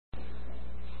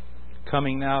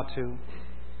coming now to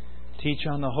teach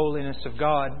on the holiness of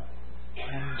God.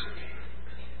 And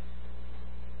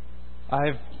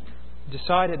I've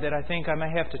decided that I think I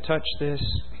may have to touch this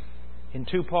in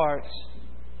two parts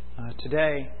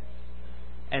today,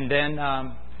 and then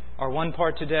or one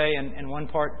part today and one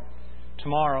part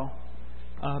tomorrow,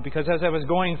 because as I was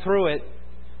going through it,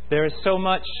 there is so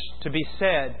much to be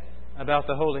said about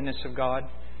the holiness of God,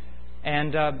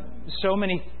 and so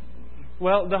many.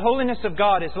 Well, the holiness of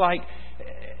God is like,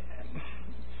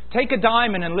 take a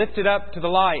diamond and lift it up to the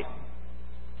light.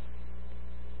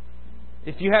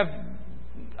 If you have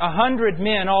 100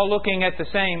 men all looking at the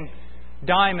same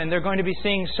diamond, they're going to be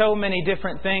seeing so many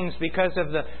different things because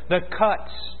of the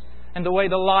cuts and the way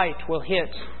the light will hit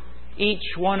each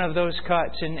one of those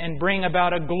cuts and bring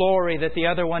about a glory that the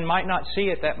other one might not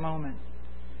see at that moment.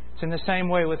 It's in the same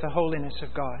way with the holiness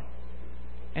of God.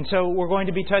 And so we're going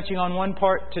to be touching on one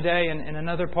part today and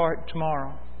another part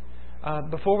tomorrow.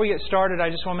 Before we get started, I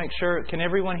just want to make sure, can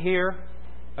everyone hear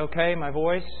okay, my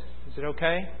voice? Is it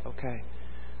okay? Okay.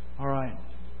 All right.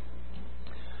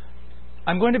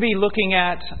 I'm going to be looking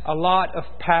at a lot of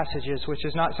passages, which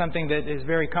is not something that is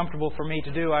very comfortable for me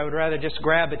to do. I would rather just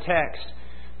grab a text.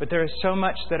 But there is so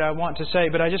much that I want to say.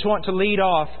 But I just want to lead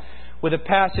off with a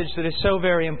passage that is so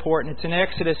very important. It's in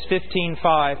Exodus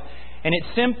 15:5. And it's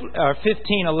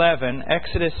 15:11,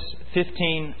 Exodus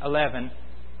 15:11.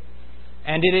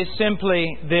 And it is simply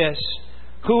this: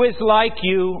 Who is like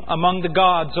you among the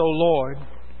gods, O Lord?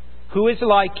 Who is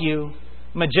like you,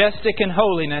 majestic in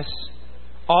holiness,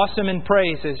 awesome in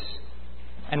praises,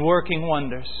 and working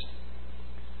wonders?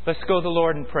 Let's go to the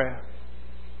Lord in prayer.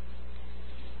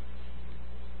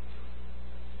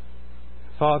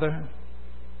 Father,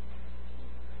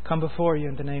 come before you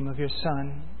in the name of your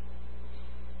Son.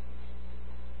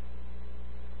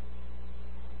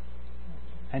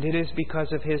 And it is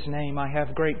because of His name I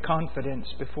have great confidence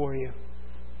before you.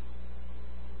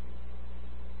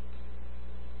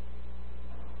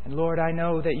 And Lord, I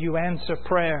know that you answer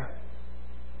prayer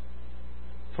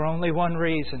for only one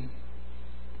reason: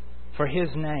 for His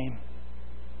name.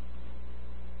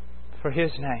 For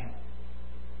His name.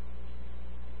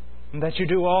 And that you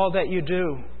do all that you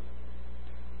do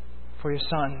for your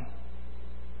Son.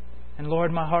 And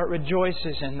Lord, my heart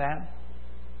rejoices in that.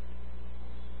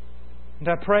 And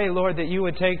I pray, Lord, that you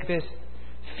would take this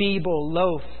feeble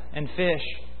loaf and fish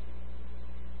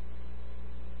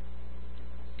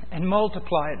and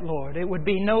multiply it, Lord. It would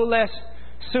be no less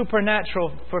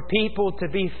supernatural for people to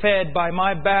be fed by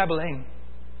my babbling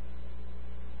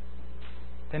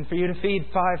than for you to feed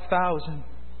 5,000.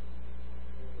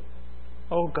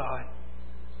 Oh God.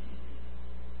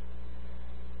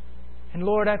 And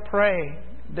Lord, I pray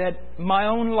that my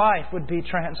own life would be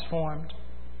transformed.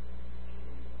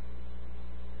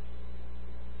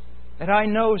 That I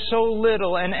know so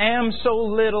little and am so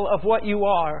little of what you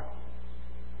are.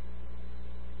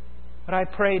 But I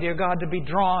pray, dear God, to be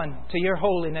drawn to your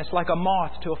holiness like a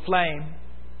moth to a flame.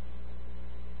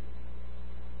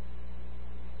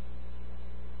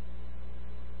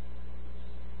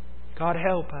 God,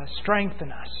 help us,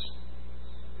 strengthen us.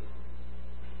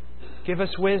 Give us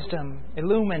wisdom,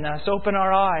 illumine us, open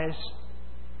our eyes.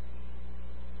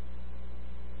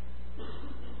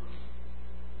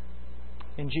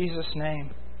 In Jesus' name,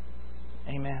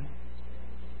 amen.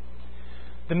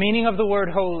 The meaning of the word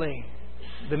holy.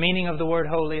 The meaning of the word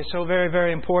holy is so very,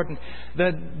 very important.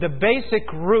 The basic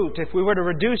root, if we were to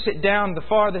reduce it down the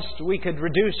farthest we could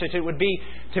reduce it, it would be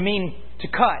to mean to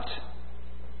cut.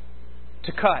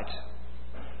 To cut.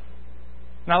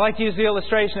 And I like to use the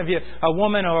illustration of a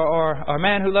woman or a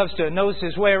man who loves to nose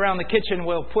his way around the kitchen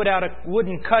will put out a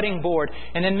wooden cutting board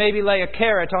and then maybe lay a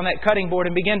carrot on that cutting board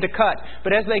and begin to cut.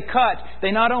 But as they cut,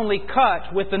 they not only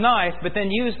cut with the knife, but then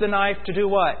use the knife to do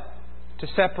what? To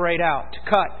separate out. To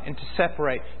cut and to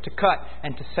separate. To cut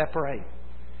and to separate.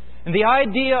 And the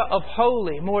idea of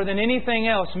holy, more than anything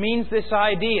else, means this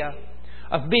idea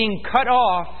of being cut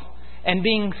off and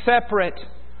being separate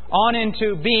on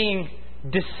into being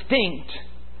distinct,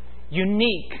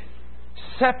 unique,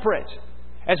 separate.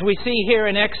 As we see here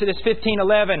in Exodus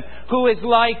 15:11, who is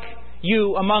like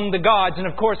you among the gods? And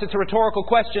of course it's a rhetorical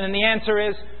question, and the answer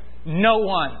is no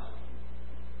one.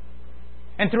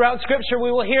 And throughout Scripture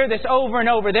we will hear this over and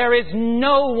over. There is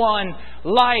no one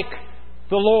like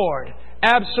the Lord.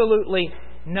 Absolutely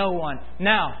no one.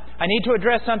 Now, I need to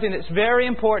address something that's very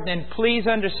important, and please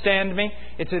understand me.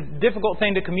 It's a difficult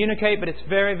thing to communicate, but it's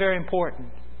very, very important.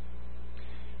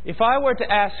 If I were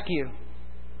to ask you,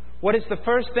 what is the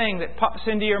first thing that pops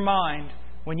into your mind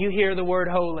when you hear the word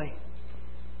holy?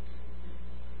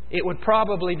 It would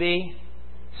probably be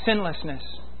sinlessness,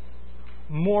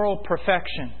 moral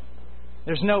perfection,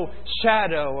 There's no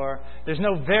shadow or there's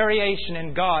no variation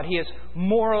in God. He is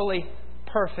morally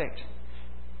perfect.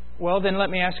 Well, then let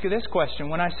me ask you this question.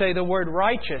 When I say the word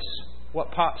righteous,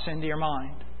 what pops into your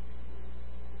mind?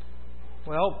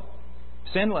 Well,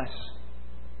 sinless.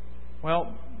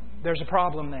 Well, there's a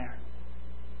problem there.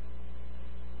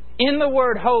 In the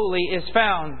word holy is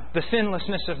found the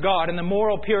sinlessness of God and the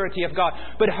moral purity of God.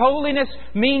 But holiness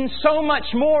means so much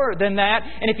more than that.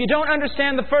 And if you don't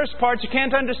understand the first part, you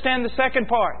can't understand the second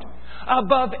part.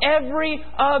 Above every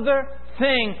other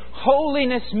thing,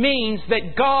 holiness means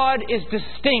that God is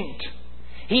distinct.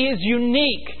 He is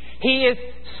unique. He is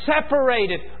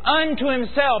separated unto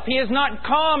Himself. He is not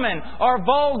common or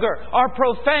vulgar or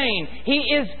profane. He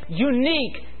is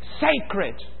unique,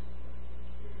 sacred.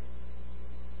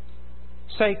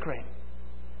 Sacred.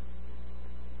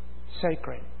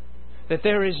 Sacred. That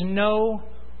there is no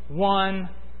one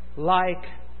like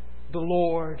the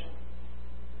Lord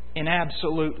in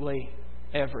absolutely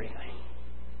everything.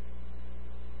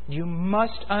 You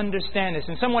must understand this.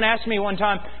 And someone asked me one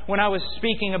time when I was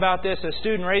speaking about this, a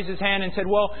student raised his hand and said,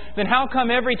 well, then how come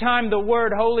every time the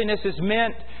word holiness is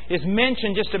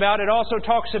mentioned just about, it also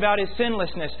talks about His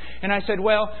sinlessness? And I said,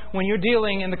 well, when you're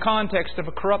dealing in the context of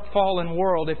a corrupt, fallen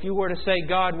world, if you were to say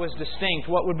God was distinct,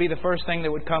 what would be the first thing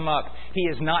that would come up? He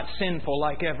is not sinful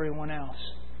like everyone else.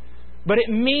 But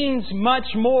it means much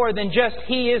more than just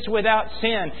He is without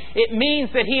sin. It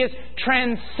means that He is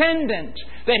transcendent,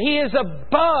 that He is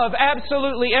above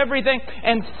absolutely everything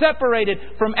and separated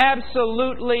from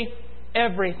absolutely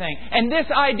everything. And this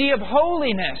idea of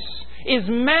holiness is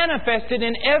manifested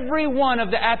in every one of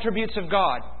the attributes of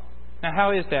God. Now,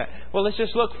 how is that? Well, let's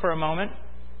just look for a moment.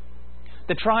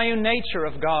 The triune nature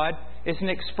of God is an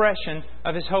expression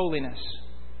of His holiness.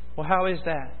 Well, how is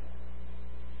that?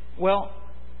 Well,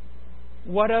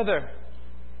 what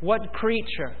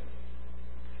creature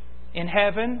in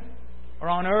heaven or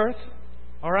on earth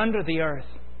or under the earth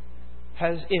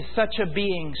is such a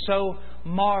being so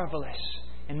marvelous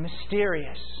and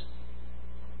mysterious,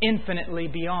 infinitely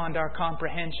beyond our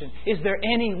comprehension? Is there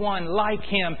anyone like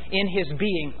Him in His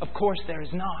being? Of course there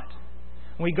is not.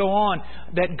 We go on,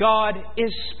 that God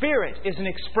is Spirit is an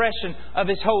expression of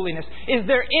His holiness. Is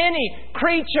there any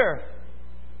creature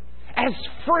as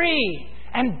free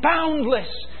and boundless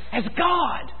as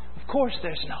God? Of course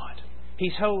there's not.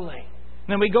 He's holy. And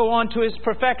then we go on to His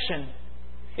perfection.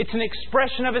 It's an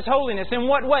expression of His holiness. In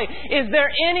what way? Is there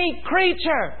any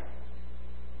creature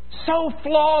so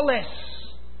flawless,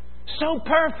 so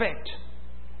perfect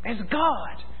as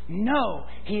God? No.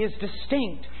 He is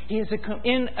distinct. He is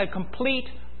in a complete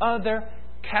other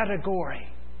category.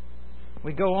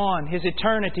 We go on. His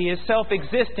eternity, His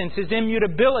self-existence, His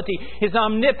immutability, His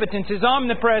omnipotence, His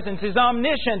omnipresence, His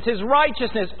omniscience, His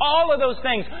righteousness. All of those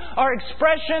things are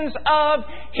expressions of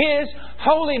His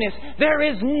holiness. There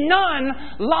is none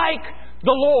like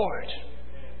the Lord.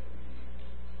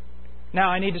 Now,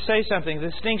 I need to say something. The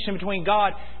distinction between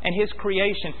God and His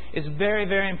creation is very,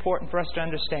 very important for us to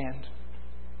understand.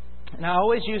 And I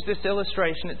always use this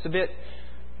illustration. It's a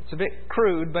bit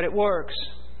crude, but it works.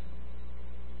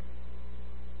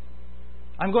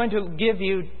 I'm going to give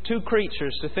you two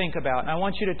creatures to think about. And I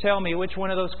want you to tell me which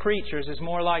one of those creatures is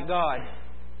more like God.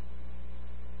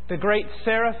 The great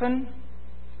seraphim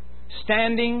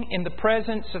standing in the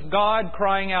presence of God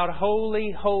crying out,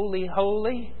 "Holy, holy,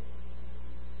 holy."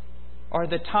 Or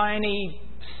the tiny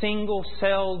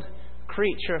single-celled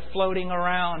creature floating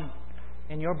around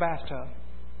in your bathtub.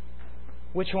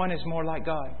 Which one is more like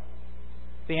God?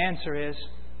 The answer is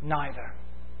neither.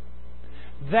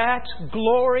 That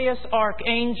glorious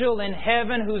archangel in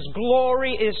heaven whose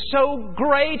glory is so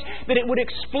great that it would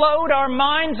explode our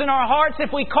minds and our hearts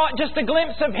if we caught just a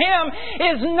glimpse of Him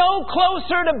is no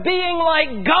closer to being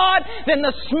like God than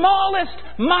the smallest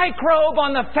microbe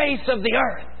on the face of the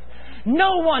earth.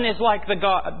 No one is like the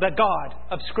God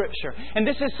of Scripture. And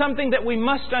this is something that we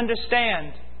must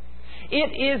understand.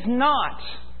 It is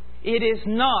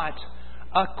not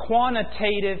a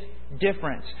quantitative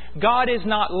difference. God is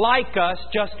not like us,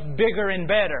 just bigger and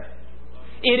better.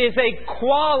 It is a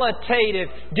qualitative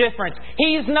difference.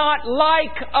 He's not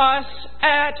like us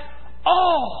at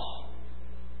all.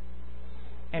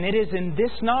 And it is in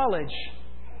this knowledge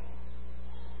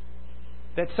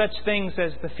that such things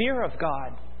as the fear of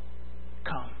God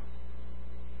come.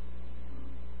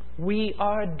 We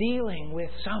are dealing with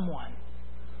someone.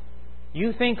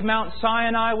 You think Mount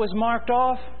Sinai was marked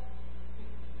off?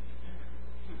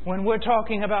 When we're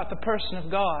talking about the person of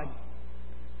God,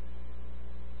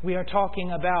 we are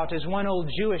talking about, as one old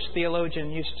Jewish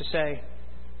theologian used to say,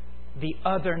 the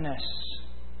otherness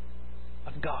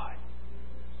of God.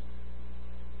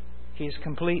 He is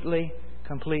completely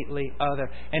completely other.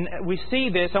 And we see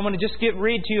this. I want to just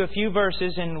read to you a few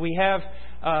verses, and we have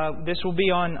this will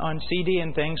be on CD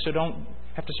and things, so don't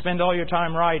have to spend all your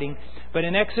time writing. But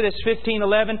in Exodus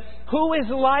 15:11, who is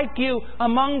like you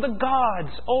among the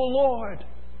gods, O Lord?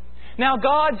 Now,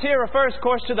 gods here refers, of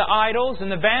course, to the idols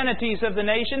and the vanities of the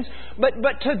nations,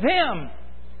 but to them,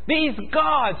 these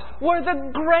gods were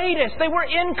the greatest. They were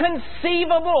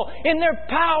inconceivable in their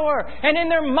power and in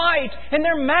their might and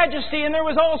their majesty. And there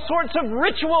was all sorts of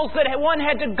rituals that one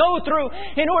had to go through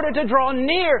in order to draw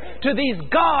near to these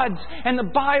gods. And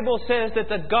the Bible says that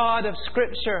the God of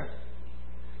Scripture,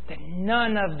 that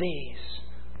none of these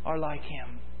are like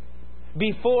Him.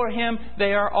 Before Him,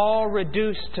 they are all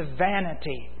reduced to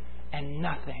vanity and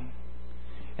nothing.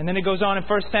 And then it goes on in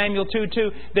 1 Samuel 2:2,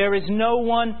 there is no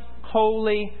one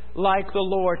holy like the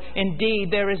Lord. Indeed,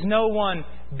 there is no one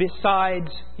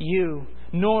besides you,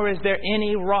 nor is there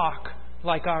any rock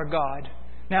like our God.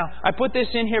 Now, I put this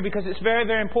in here because it's very,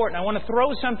 very important. I want to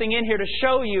throw something in here to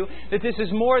show you that this is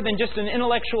more than just an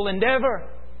intellectual endeavor.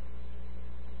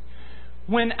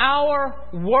 When our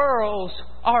worlds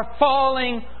are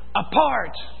falling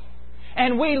apart,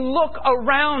 and we look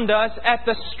around us at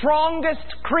the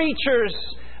strongest creatures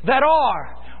that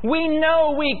are, we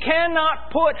know we cannot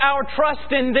put our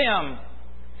trust in them.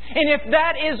 And if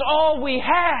that is all we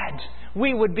had,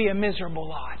 we would be a miserable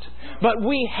lot. But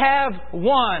we have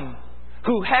one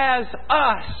who has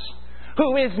us,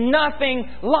 who is nothing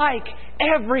like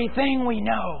everything we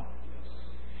know.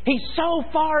 He so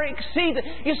far exceeds.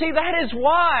 You see, that is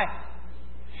why,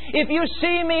 if you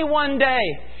see me one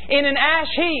day in an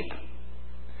ash heap,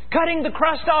 cutting the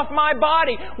crust off my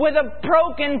body with a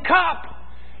broken cup,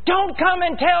 don't come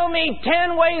and tell me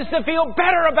 10 ways to feel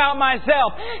better about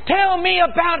myself. Tell me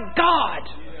about God.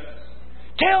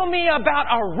 Tell me about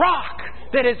a rock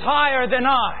that is higher than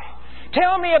I.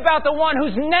 Tell me about the one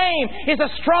whose name is a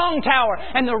strong tower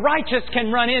and the righteous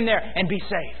can run in there and be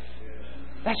safe.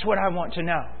 That's what I want to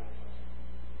know.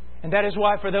 And that is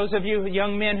why, for those of you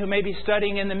young men who may be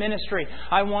studying in the ministry,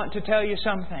 I want to tell you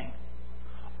something.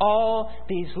 All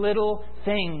these little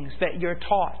things that you're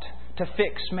taught to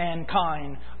fix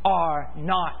mankind are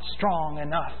not strong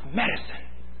enough medicine.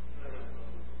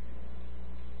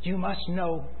 You must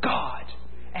know God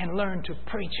and learn to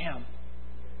preach Him.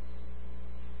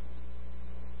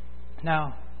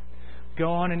 Now,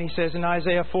 go on, and he says in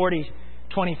Isaiah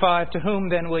 40:25, to whom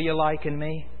then will you liken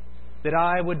me, that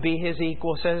I would be His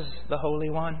equal, says the Holy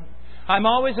One. I'm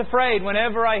always afraid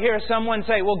whenever I hear someone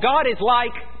say, well, God is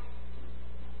like...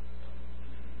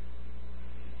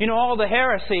 You know, all the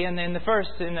heresy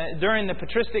during the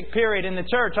patristic period in the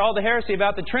church, all the heresy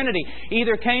about the Trinity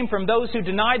either came from those who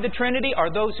denied the Trinity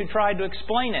or those who tried to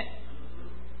explain it.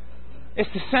 It's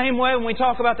the same way when we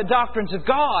talk about the doctrines of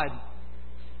God.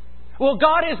 Well,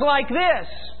 God is like this.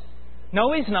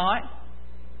 No, He's not.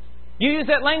 You use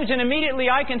that language and immediately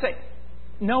I can say,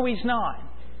 no, He's not.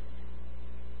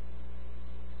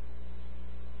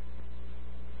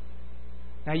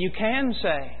 Now you can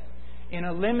say, in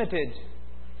a limited,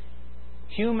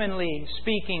 humanly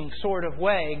speaking sort of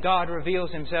way, God reveals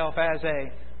Himself as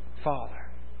a Father.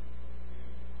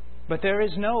 But there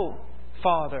is no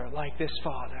Father like this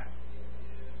Father.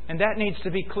 And that needs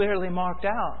to be clearly marked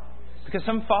out. Because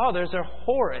some fathers are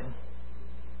horrid.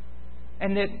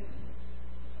 And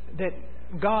that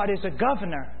God is a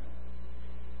governor.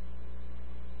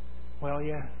 Well,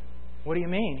 yeah. What do you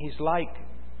mean? He's like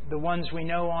the ones we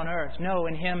know on earth. No,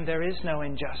 in Him there is no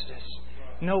injustice.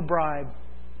 No bribe.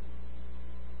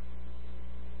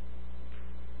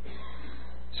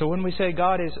 So when we say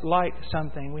God is like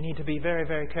something, we need to be very,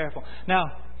 very careful. Now,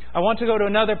 I want to go to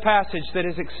another passage that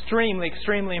is extremely,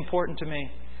 extremely important to me.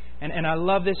 And I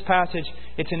love this passage.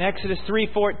 It's in Exodus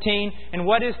 3:14. And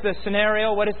what is the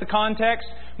scenario? What is the context?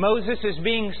 Moses is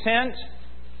being sent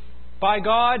by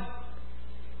God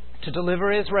to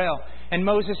deliver Israel. And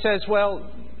Moses says,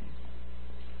 well,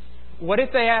 what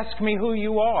if they ask me who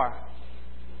you are?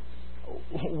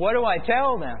 What do I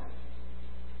tell them?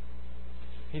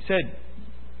 He said,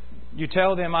 you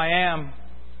tell them I am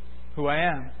who I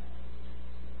am.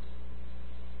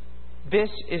 This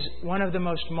is one of the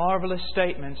most marvelous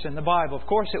statements in the Bible. Of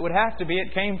course, it would have to be.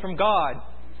 It came from God.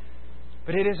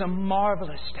 But it is a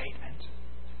marvelous statement.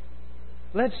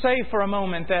 Let's say for a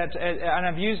moment that, and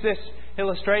I've used this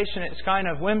illustration, it's kind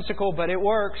of whimsical, but it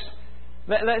works.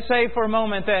 Let's say for a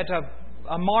moment that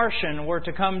a Martian were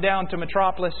to come down to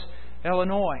Metropolis,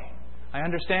 Illinois. I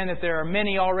understand that there are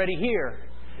many already here.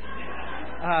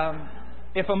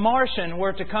 If a Martian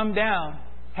were to come down,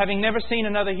 having never seen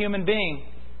another human being,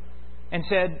 and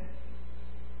said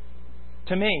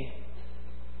to me,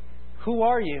 who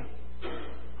are you?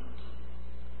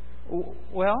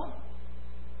 Well,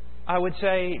 I would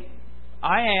say,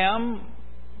 I am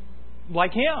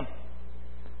like Him.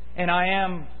 And I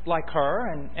am like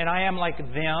her, and I am like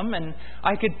them. And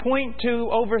I could point to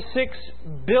over 6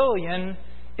 billion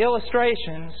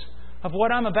illustrations of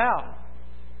what I'm about.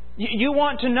 You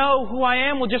want to know who I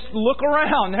am? Well, just look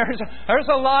around. There's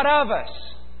a lot of us.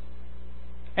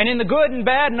 And in the good and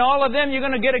bad and all of them, you're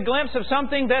going to get a glimpse of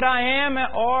something that I am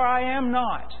or I am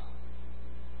not.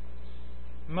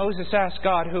 Moses asked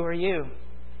God, "Who are you?"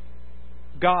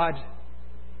 God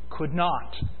could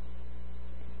not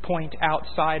point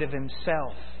outside of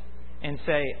Himself and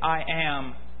say, "I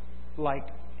am like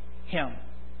him,"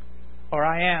 or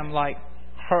 "I am like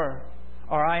her,"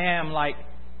 or "I am like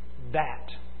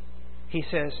that." He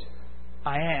says,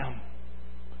 "I am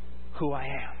who I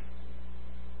am."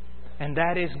 And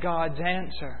that is God's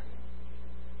answer.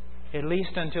 At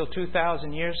least until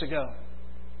 2,000 years ago,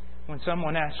 when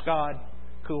someone asked God,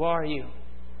 "Who are you?"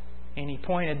 And He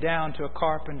pointed down to a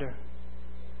carpenter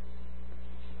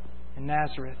in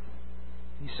Nazareth.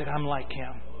 He said, "I'm like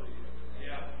him.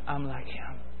 I'm like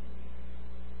him."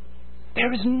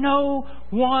 There is no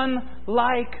one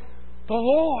like the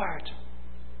Lord.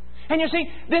 And you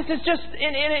see, this is just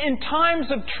in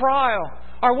times of trial,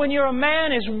 or when you're a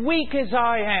man as weak as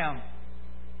I am,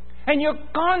 and you're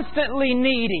constantly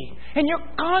needy, and you're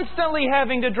constantly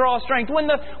having to draw strength. When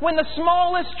the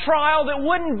smallest trial that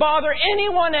wouldn't bother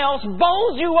anyone else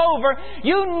bowls you over,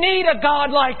 you need a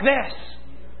God like this.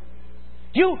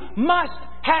 You must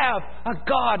have a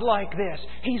God like this.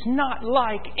 He's not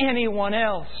like anyone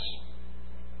else.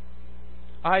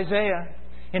 Isaiah,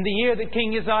 "In the year that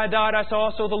King Uzziah died, I saw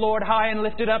also the Lord high and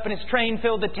lifted up, and His train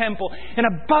filled the temple. And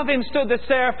above Him stood the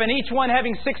seraphim, each one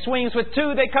having 6 wings. With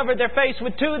 2 they covered their face,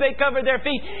 with 2 they covered their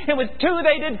feet, and with 2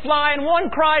 they did fly. And one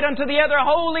cried unto the other,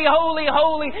 Holy, holy,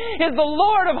 holy is the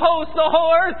Lord of hosts. The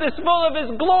whole earth is full of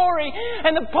His glory.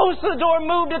 And the posts of the door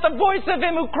moved at the voice of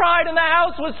Him who cried, and the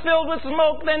house was filled with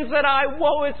smoke. Then said I,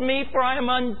 Woe is me, for I am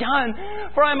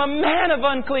undone. For I am a man of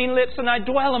unclean lips, and I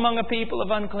dwell among a people of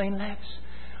unclean lips."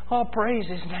 Oh, praise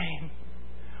His name.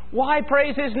 Why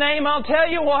praise His name? I'll tell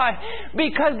you why.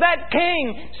 Because that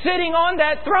king sitting on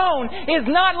that throne is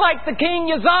not like the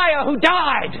King Uzziah who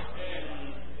died.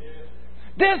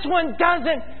 This one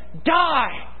doesn't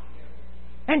die.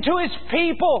 And to His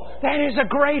people, that is a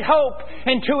great hope.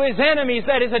 And to His enemies,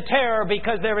 that is a terror,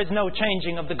 because there is no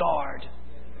changing of the guard.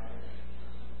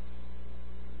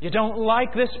 You don't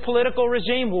like this political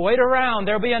regime? Wait around.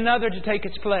 There'll be another to take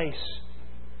its place.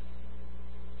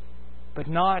 But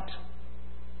not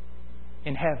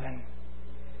in heaven,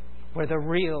 where the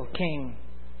real King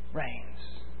reigns.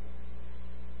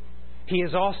 He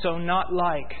is also not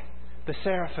like the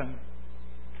seraphim,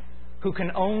 who can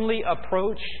only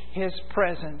approach His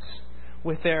presence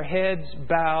with their heads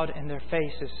bowed and their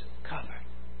faces covered.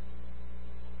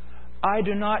 I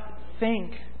do not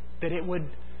think that it would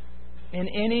in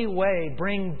any way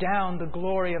bring down the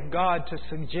glory of God to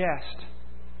suggest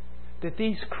that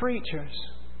these creatures...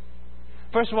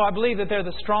 First of all, I believe that they're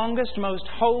the strongest, most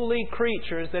holy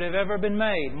creatures that have ever been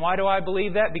made. And why do I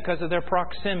believe that? Because of their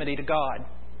proximity to God.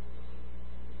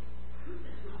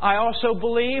 I also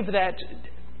believe that,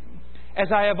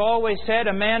 as I have always said,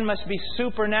 a man must be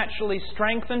supernaturally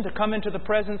strengthened to come into the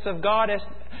presence of God,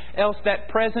 else that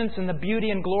presence and the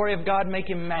beauty and glory of God make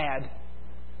him mad.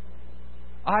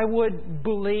 I would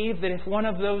believe that if one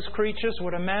of those creatures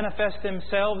were to manifest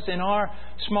themselves in our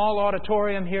small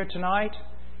auditorium here tonight,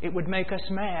 it would make us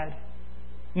mad.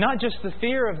 Not just the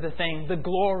fear of the thing, the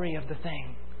glory of the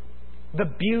thing.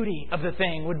 The beauty of the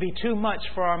thing would be too much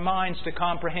for our minds to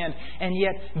comprehend. And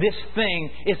yet this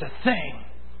thing is a thing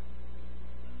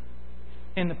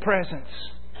in the presence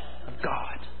of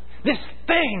God. This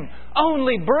thing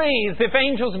only breathes. If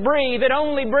angels breathe, it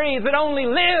only breathes. It only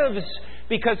lives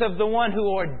because of the one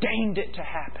who ordained it to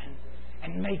happen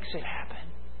and makes it happen.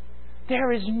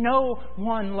 There is no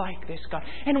one like this God.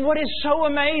 And what is so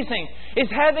amazing is,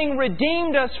 having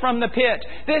redeemed us from the pit,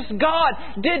 this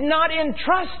God did not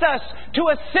entrust us to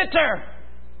a sitter,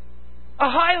 a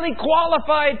highly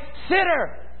qualified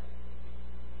sitter.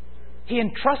 He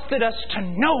entrusted us to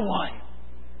no one.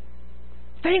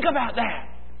 Think about that.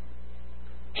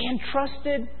 He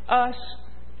entrusted us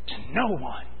to no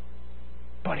one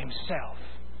but Himself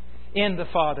in the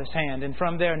Father's hand. And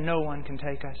from there, no one can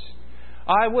take us.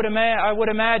 I would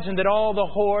imagine that all the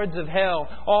hordes of hell,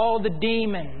 all the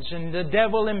demons and the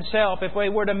devil himself, if they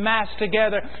were to mass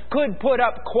together, could put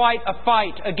up quite a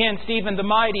fight against even the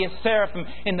mightiest seraphim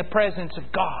in the presence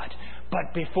of God.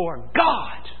 But before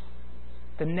God,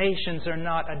 the nations are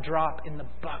not a drop in the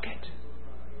bucket.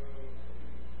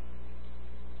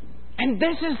 And And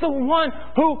this is the one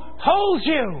who holds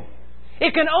you.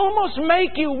 It can almost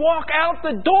make you walk out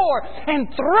the door and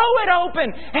throw it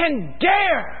open and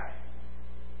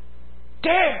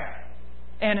dare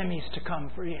enemies to come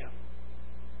for you.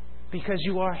 Because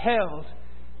you are held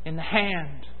in the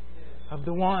hand of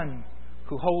the one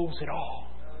who holds it all.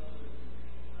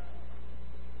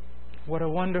 What a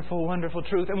wonderful, wonderful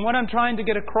truth. And what I'm trying to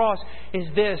get across is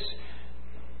this.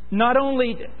 Not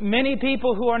only many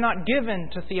people who are not given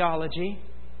to theology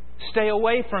stay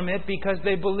away from it because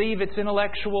they believe it's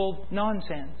intellectual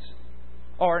nonsense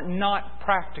or not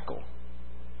practical.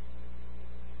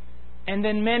 And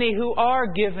then many who are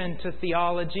given to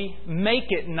theology make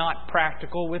it not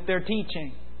practical with their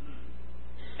teaching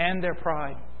and their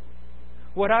pride.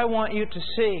 What I want you to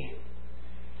see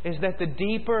is that the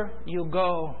deeper you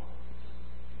go,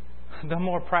 the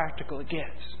more practical it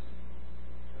gets.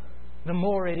 The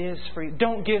more it is for you.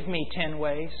 Don't give me 10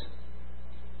 ways.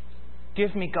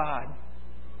 Give me God.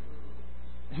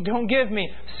 Don't give me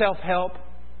self-help.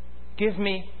 Give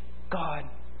me God.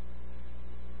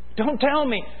 Don't tell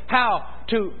me how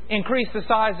to increase the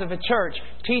size of a church.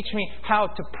 Teach me how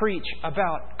to preach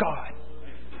about God.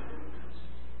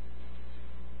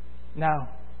 Now,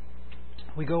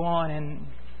 we go on and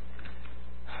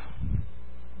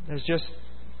there's just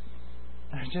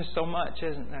so much,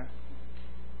 isn't there?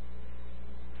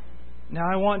 Now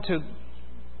I want to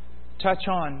touch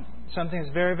on something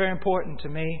that's very, very important to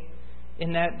me,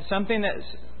 in that something that's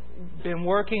been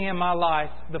working in my life.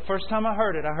 The first time I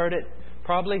heard it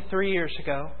probably 3 years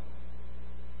ago.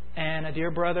 And a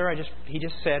dear brother, he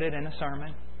just said it in a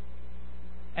sermon.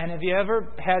 And have you ever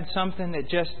had something that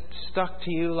just stuck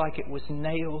to you like it was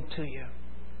nailed to you?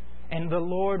 And the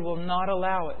Lord will not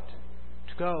allow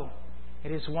it to go.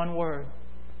 It is one word.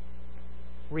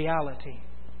 Reality.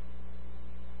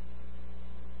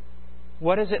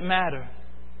 What does it matter,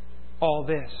 all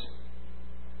this?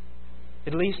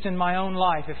 At least in my own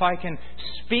life, if I can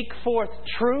speak forth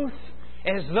truth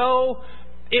as though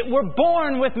it were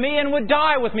born with me and would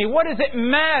die with me. What does it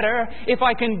matter if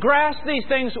I can grasp these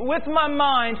things with my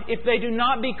mind if they do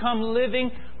not become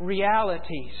living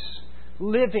realities?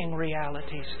 Living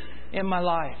realities in my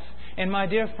life. And my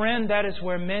dear friend, that is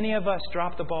where many of us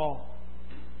drop the ball.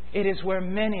 It is where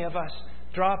many of us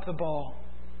drop the ball.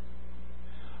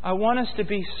 I want us to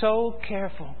be so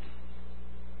careful.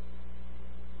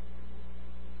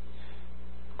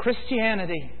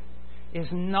 Christianity is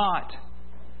not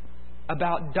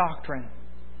about doctrine.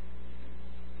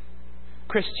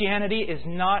 Christianity is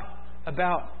not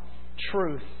about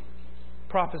truth,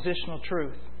 propositional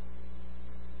truth.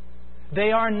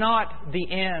 They are not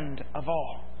the end of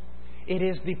all. It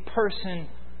is the person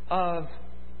of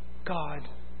God.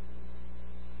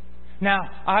 Now,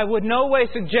 I would no way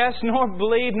suggest, nor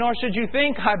believe, nor should you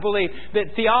think I believe,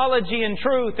 that theology and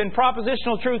truth and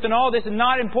propositional truth and all this is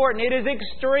not important. It is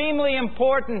extremely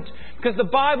important because the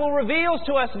Bible reveals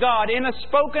to us God in a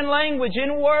spoken language,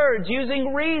 in words,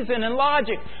 using reason and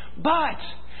logic. But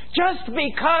just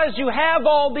because you have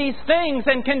all these things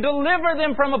and can deliver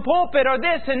them from a pulpit or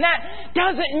this and that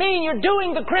doesn't mean you're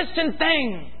doing the Christian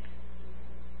thing.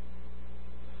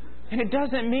 And it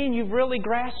doesn't mean you've really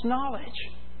grasped knowledge.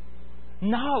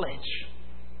 Knowledge,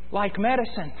 like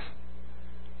medicine,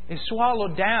 is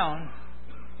swallowed down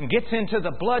and gets into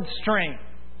the bloodstream.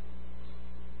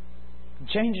 It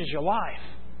changes your life.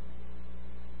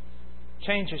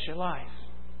 Changes your life.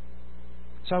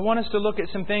 So I want us to look at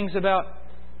some things about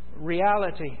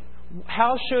reality.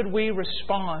 How should we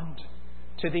respond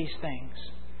to these things?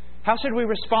 How should we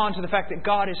respond to the fact that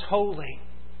God is holy?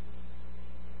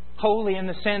 Holy in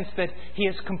the sense that He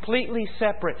is completely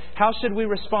separate. How should we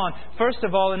respond? First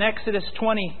of all, in Exodus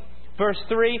 20, verse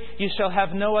 3, you shall have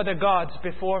no other gods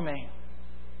before me.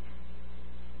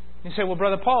 You say, well,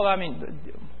 Brother Paul,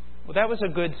 that was a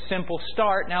good, simple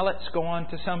start. Now let's go on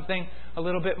to something a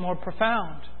little bit more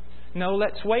profound. No,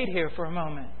 let's wait here for a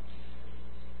moment.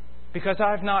 Because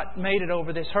I've not made it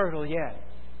over this hurdle yet.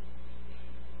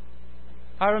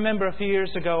 I remember a few years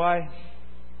ago,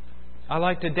 I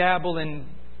like to dabble in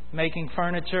making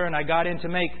furniture, and I got into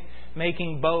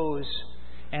making bows,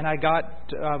 and I got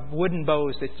wooden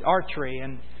bows. It's archery,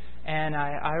 and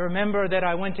I remember that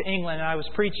I went to England and I was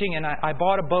preaching, and I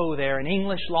bought a bow there, an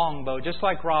English longbow, just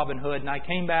like Robin Hood. And I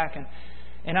came back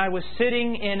and I was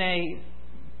sitting in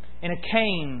a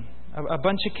cane, a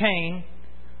bunch of cane,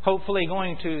 hopefully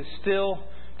going to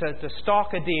to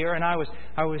stalk a deer, and I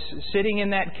was sitting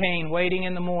in that cane waiting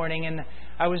in the morning, and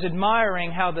I was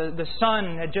admiring how the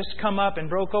sun had just come up and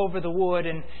broke over the wood,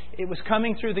 and it was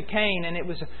coming through the cane, and it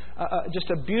was just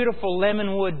a beautiful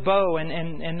lemon wood bow,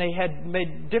 and they had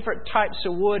made different types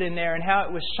of wood in there, and how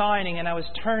it was shining, and I was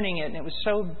turning it, and it was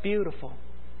so beautiful.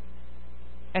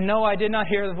 And no, I did not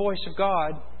hear the voice of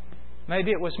God.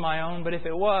 Maybe it was my own, but if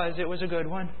it was a good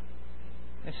one.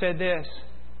 It said this,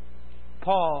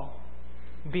 Paul,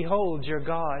 behold your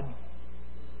God.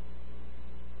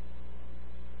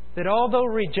 That although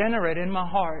regenerate in my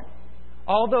heart,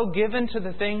 although given to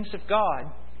the things of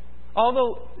God,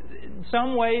 although in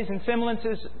some ways and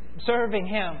semblances serving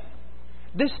Him,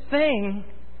 this thing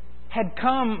had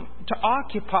come to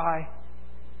occupy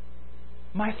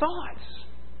my thoughts.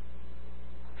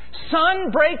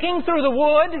 Sun breaking through the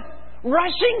wood,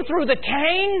 rushing through the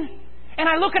cane, and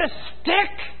I look at a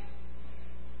stick.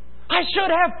 I should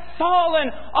have fallen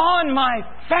on my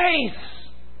face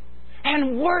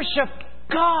and worshipped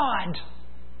God.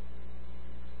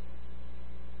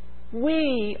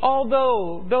 We,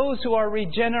 although those who are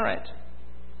regenerate,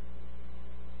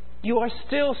 you are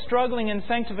still struggling in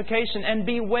sanctification, and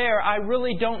beware, I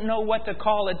really don't know what to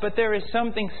call it, but there is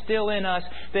something still in us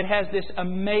that has this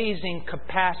amazing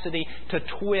capacity to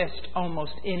twist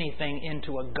almost anything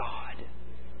into a God.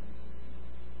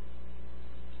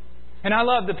 And I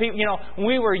love the people, when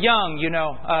we were young,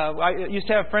 I used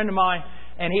to have a friend of mine,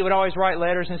 and he would always write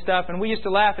letters and stuff, and we used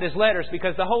to laugh at his letters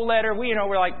because the whole letter,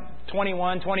 we're like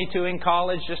 21, 22 in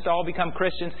college, just all become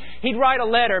Christians. He'd write a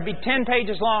letter, be 10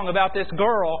 pages long, about this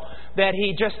girl that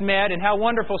he just met and how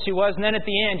wonderful she was, and then at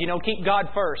the end, keep God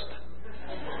first.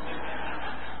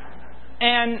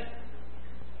 And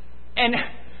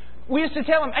we used to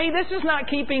tell him, hey, this is not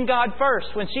keeping God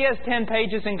first when she has 10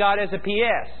 pages and God has a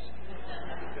PS.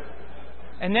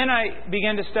 And then I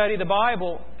began to study the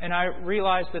Bible, and I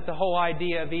realized that the whole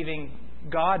idea of even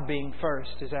God being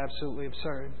first is absolutely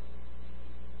absurd.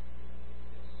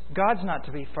 God's not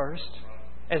to be first,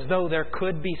 as though there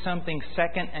could be something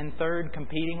second and third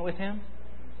competing with Him.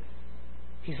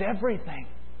 He's everything.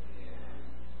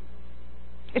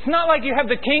 It's not like you have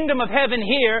the kingdom of heaven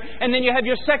here, and then you have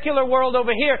your secular world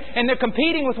over here, and they're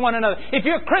competing with one another. If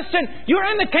you're a Christian, you're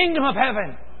in the kingdom of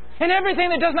heaven. And everything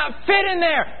that does not fit in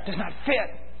there does not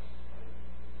fit.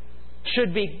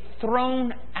 Should be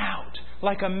thrown out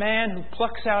like a man who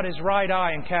plucks out his right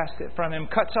eye and casts it from him,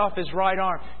 cuts off his right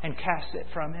arm and casts it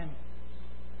from him.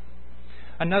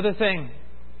 Another thing,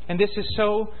 and this is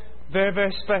so very,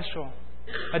 very special.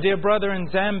 A dear brother in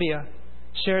Zambia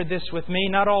shared this with me.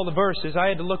 Not all the verses. I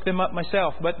had to look them up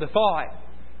myself, but the thought.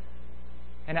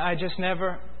 And I just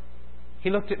never... He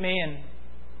looked at me, and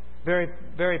very,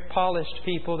 very polished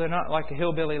people. They're not like a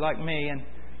hillbilly like me.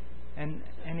 And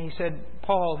he said,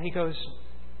 Paul, he goes,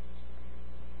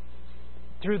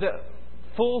 through the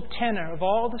full tenor of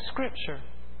all the Scripture,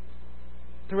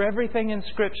 through everything in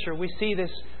Scripture, we see this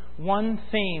one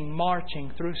theme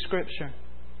marching through Scripture.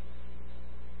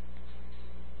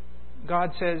 God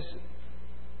says,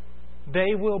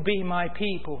 they will be my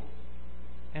people,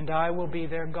 and I will be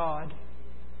their God.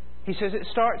 He says it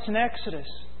starts in Exodus,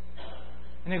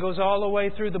 and it goes all the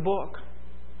way through the book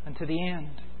and to the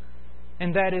end.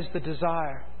 And that is the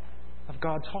desire of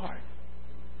God's heart.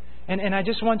 And I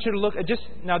just want you to look at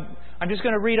now I'm just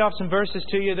going to read off some verses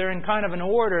to you. They're in kind of an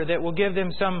order that will give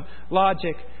them some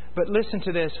logic. But listen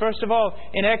to this. First of all,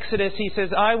 in Exodus, He says,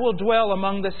 I will dwell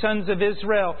among the sons of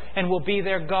Israel and will be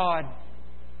their God.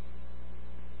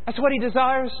 That's what He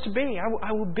desires to be.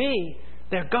 I will be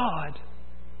their God.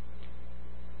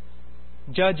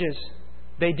 Judges,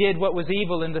 they did what was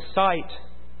evil in the sight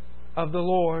of the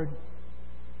Lord.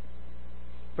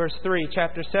 Verse 3,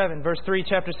 chapter 7. Verse 3,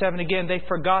 chapter 7 again. They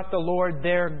forgot the Lord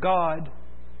their God.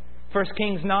 1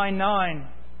 Kings 9:9.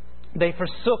 They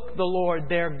forsook the Lord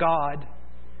their God.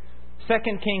 2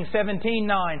 Kings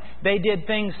 17:9. They did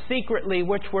things secretly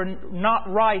which were not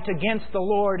right against the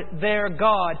Lord their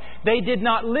God. They did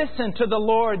not listen to the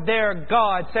Lord their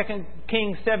God. 2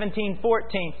 Kings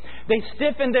 17:14. They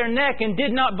stiffened their neck and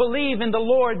did not believe in the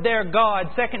Lord their God.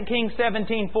 2 Kings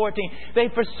 17:14. They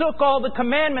forsook all the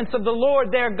commandments of the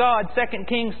Lord their God. 2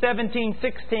 Kings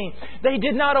 17:16. They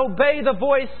did not obey the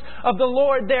voice of the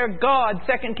Lord their God.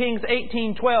 2 Kings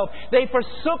 18:12. They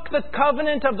forsook the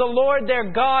covenant of the Lord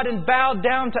their God and bowed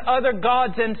down to other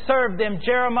gods and served them.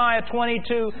 Jeremiah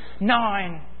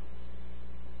 22:9.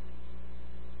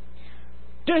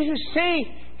 Do you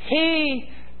see? He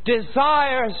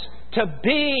desires to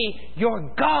be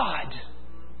your God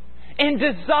and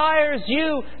desires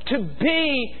you to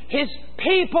be His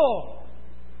people.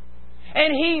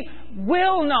 And He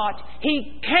will not,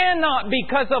 He cannot,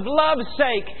 because of love's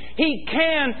sake, He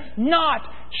cannot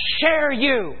share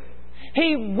you.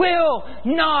 He will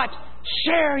not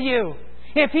share you.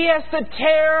 If He has to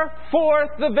tear forth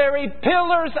the very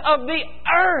pillars of the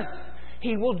earth,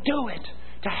 He will do it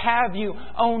to have you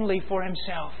only for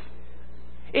Himself.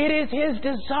 It is His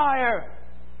desire.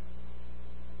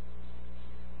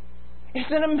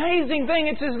 It's an amazing thing.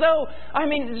 It's as though,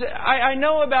 I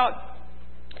know about,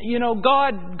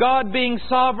 God being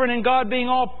sovereign and God being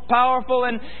all powerful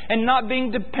and not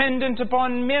being dependent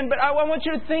upon men. But I want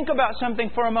you to think about something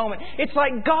for a moment. It's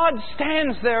like God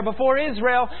stands there before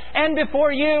Israel and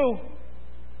before you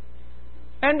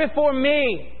and before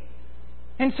me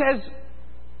and says,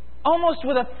 almost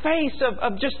with a face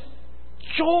of just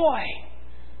joy,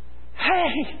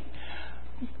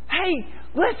 Hey,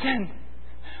 listen.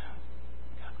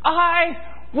 I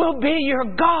will be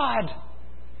your God,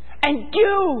 and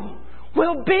you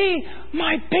will be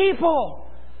my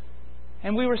people.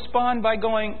 And we respond by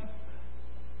going,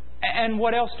 and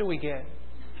what else do we get?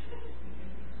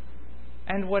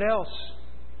 And what else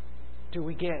do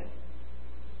we get?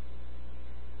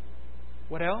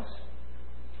 What else?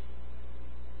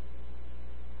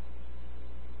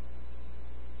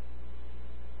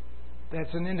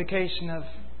 That's an indication of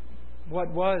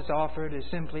what was offered is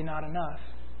simply not enough.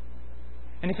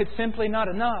 And if it's simply not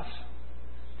enough,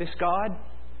 this God,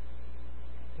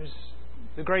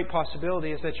 the great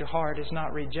possibility is that your heart is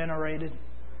not regenerated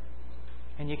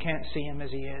and you can't see Him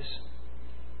as He is.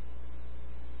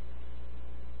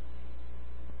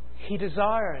 He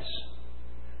desires.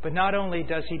 But not only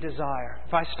does He desire.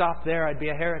 If I stopped there, I'd be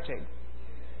a heretic.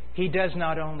 He does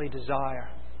not only desire.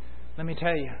 Let me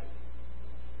tell you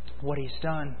what He's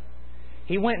done.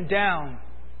 He went down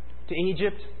to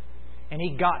Egypt and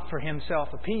He got for Himself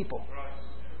a people.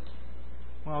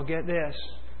 Well, get this.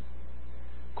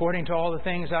 According to all the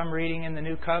things I'm reading in the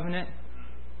New Covenant,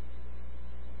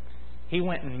 He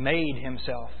went and made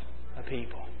Himself a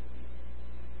people.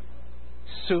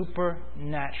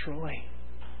 Supernaturally.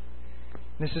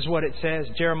 This is what it says,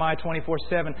 Jeremiah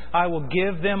 24:7. I will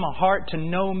give them a heart to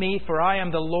know Me, for I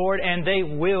am the Lord, and they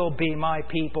will be My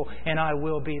people, and I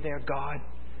will be their God.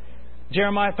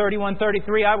 Jeremiah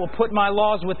 31:33, I will put My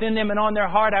laws within them, and on their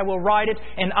heart I will write it,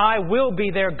 and I will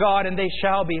be their God, and they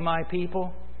shall be My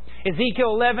people.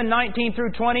 Ezekiel 11:19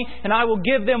 through 20, and I will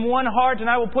give them one heart, and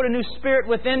I will put a new spirit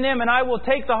within them, and I will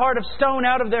take the heart of stone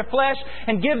out of their flesh,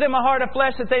 and give them a heart of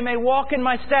flesh, that they may walk in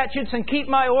My statutes and keep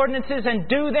My ordinances and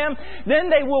do them. Then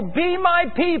they will be My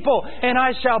people, and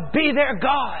I shall be their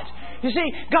God. You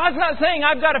see, God's not saying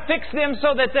I've got to fix them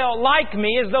so that they'll like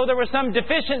Me, as though there was some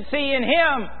deficiency in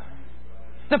Him.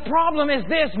 The problem is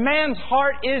this: man's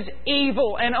heart is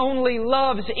evil and only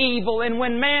loves evil. And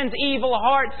when man's evil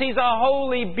heart sees a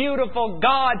holy, beautiful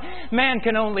God, man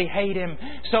can only hate Him.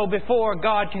 So before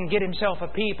God can get Himself a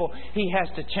people, He has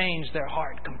to change their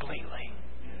heart completely.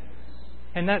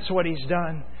 And that's what He's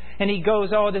done. And He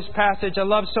goes, this passage I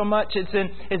love so much. It's in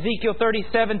Ezekiel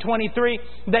 37:23.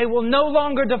 They will no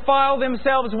longer defile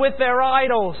themselves with their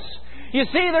idols. You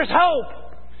see, there's hope.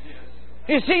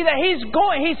 You see that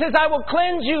He says, I will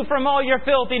cleanse you from all your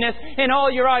filthiness and all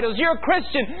your idols. You're a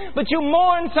Christian, but you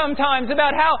mourn sometimes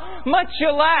about how much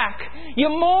you lack. You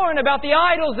mourn about the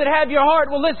idols that have your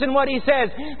heart. Well, listen what He says.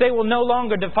 They will no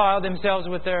longer defile themselves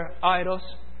with their idols.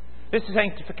 This is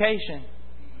sanctification.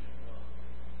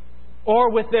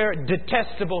 Or with their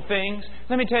detestable things.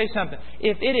 Let me tell you something.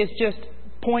 If it is just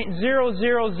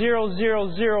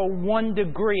 0.00001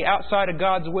 degree outside of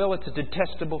God's will, it's a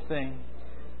detestable thing.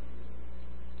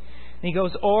 And He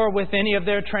goes, or with any of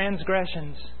their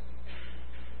transgressions.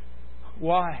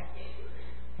 Why?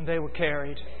 They were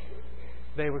carried.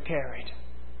 They were carried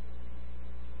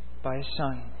by His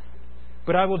Son.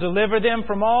 But I will deliver them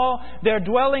from all their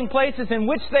dwelling places in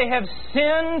which they have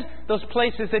sinned. Those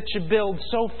places that you build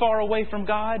so far away from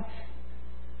God,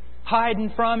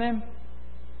 hiding from Him.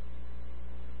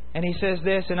 And He says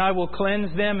this, and I will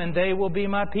cleanse them, and they will be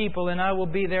My people, and I will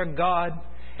be their God.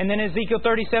 And then Ezekiel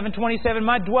 37:27,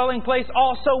 My dwelling place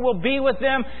also will be with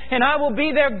them, and I will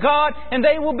be their God, and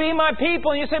they will be My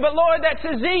people. And you say, but Lord, that's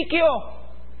Ezekiel.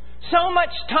 So much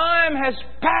time has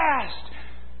passed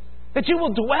that you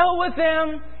will dwell with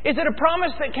them. Is it a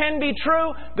promise that can be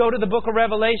true? Go to the book of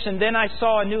Revelation. Then I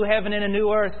saw a new heaven and a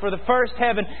new earth. For the first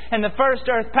heaven and the first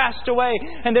earth passed away,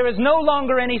 and there is no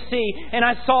longer any sea. And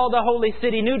I saw the holy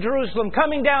city, New Jerusalem,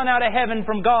 coming down out of heaven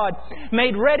from God,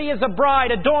 made ready as a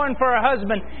bride, adorned for her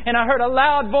husband. And I heard a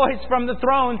loud voice from the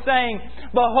throne saying,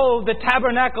 Behold, the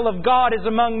tabernacle of God is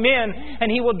among men, and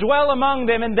He will dwell among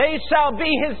them, and they shall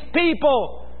be His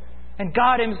people. And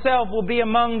God Himself will be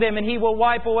among them, and He will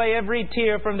wipe away every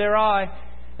tear from their eye,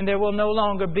 and there will no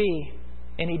longer be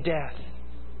any death.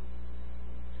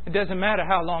 It doesn't matter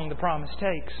how long the promise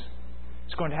takes.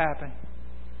 It's going to happen.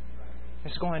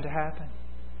 It's going to happen.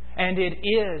 And it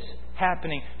is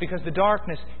happening, because the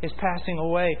darkness is passing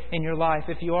away in your life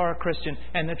if you are a Christian,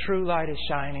 and the true light is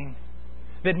shining.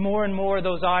 That more and more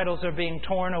those idols are being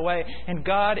torn away, and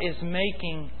God is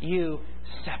making you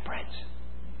separate.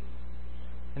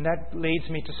 And that leads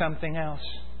me to something else.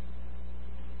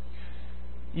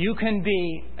 You can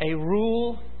be a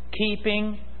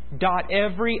rule-keeping, dot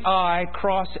every I,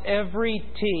 cross every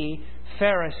T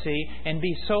Pharisee and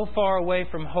be so far away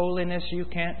from holiness you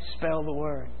can't spell the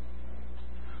word.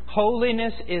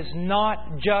 Holiness is not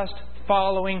just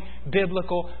following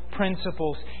biblical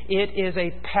principles. It is a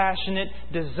passionate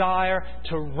desire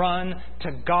to run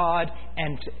to God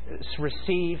and to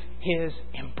receive His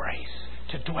embrace,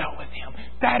 to dwell with Him.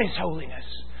 That is holiness.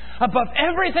 Above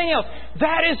everything else,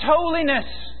 that is holiness.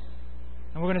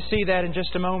 And we're going to see that in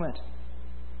just a moment.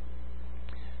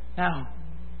 Now,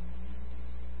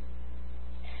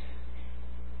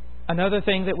 another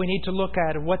thing that we need to look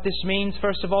at, what this means.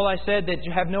 First of all, I said that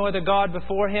you have no other God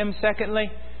before Him.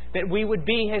 Secondly, that we would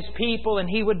be His people and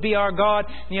He would be our God.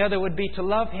 And the other would be to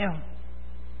love Him.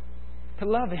 To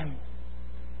love Him.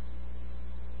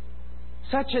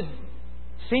 Such a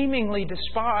seemingly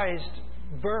despised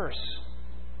verse.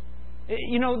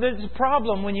 You know, there's a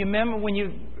problem when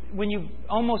you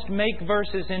almost make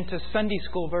verses into Sunday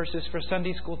school verses for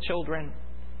Sunday school children.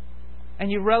 And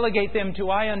you relegate them to,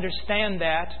 I understand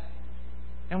that.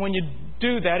 And when you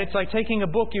do that, it's like taking a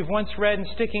book you've once read and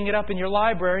sticking it up in your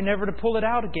library, never to pull it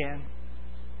out again.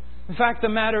 In fact, the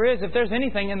matter is, if there's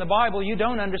anything in the Bible you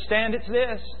don't understand, it's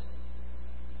this.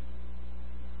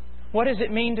 What does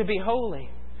it mean to be holy?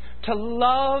 To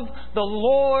love the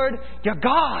Lord your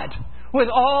God with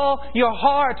all your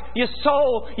heart, your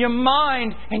soul, your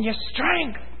mind, and your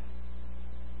strength.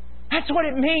 That's what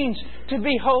it means to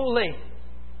be holy.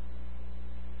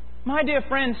 My dear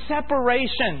friend,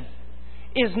 separation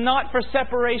is not for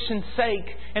separation's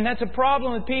sake. And that's a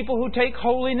problem with people who take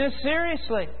holiness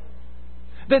seriously.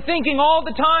 They're thinking all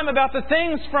the time about the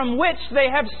things from which they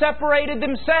have separated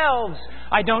themselves.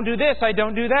 I don't do this, I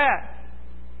don't do that.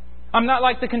 I'm not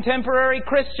like the contemporary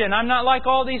Christian. I'm not like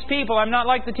all these people. I'm not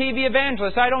like the TV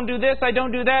evangelist. I don't do this, I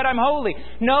don't do that, I'm holy.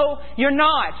 No, you're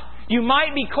not. You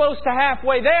might be close to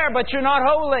halfway there, but you're not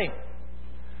holy.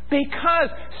 Because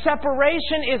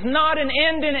separation is not an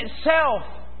end in itself.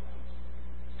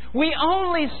 We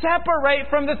only separate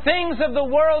from the things of the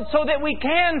world so that we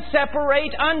can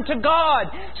separate unto God,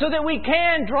 so that we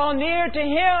can draw near to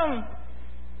Him.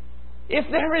 If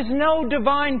there is no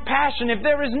divine passion, if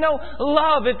there is no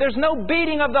love, if there's no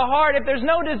beating of the heart, if there's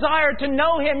no desire to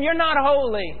know Him, you're not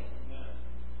holy.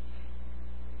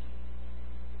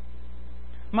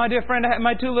 My dear friend, I had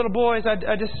my two little boys.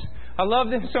 I love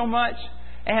them so much.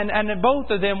 And both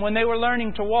of them, when they were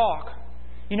learning to walk,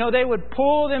 you know, they would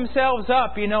pull themselves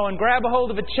up, you know, and grab a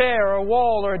hold of a chair or a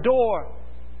wall or a door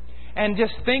and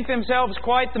just think themselves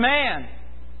quite the man.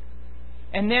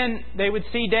 And then they would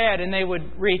see Dad and they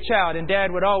would reach out, and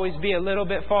Dad would always be a little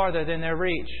bit farther than their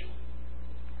reach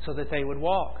so that they would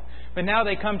walk. But now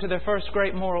they come to their first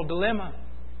great moral dilemma.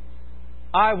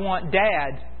 I want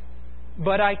Dad,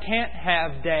 but I can't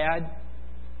have Dad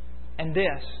and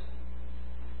this.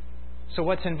 So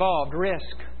what's involved?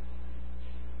 Risk.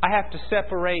 I have to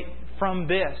separate from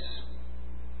this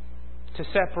to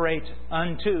separate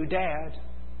unto Dad.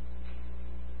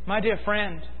 My dear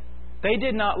friend, they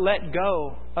did not let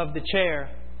go of the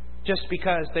chair just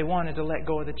because they wanted to let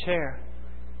go of the chair.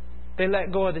 They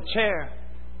let go of the chair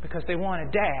because they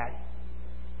wanted Dad.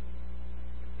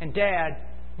 And Dad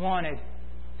wanted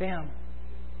them.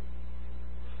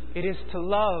 It is to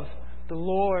love the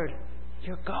Lord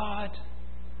your God.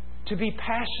 To be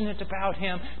passionate about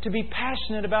Him. To be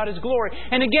passionate about His glory.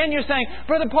 And again you're saying,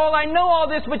 Brother Paul, I know all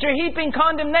this, but you're heaping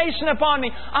condemnation upon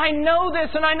me. I know this,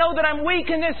 and I know that I'm weak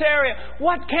in this area.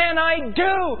 What can I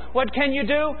do? What can you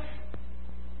do?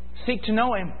 Seek to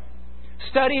know Him.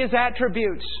 Study His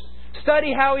attributes.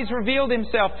 Study how He's revealed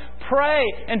Himself. Pray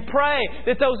and pray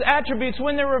that those attributes,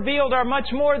 when they're revealed, are much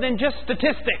more than just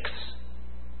statistics.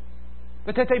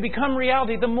 But that they become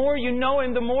reality. The more you know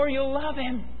Him, the more you'll love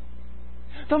Him.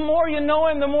 The more you know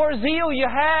Him, the more zeal you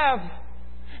have.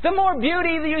 The more beauty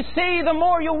you see, the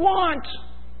more you want.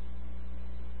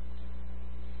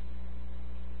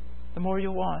 The more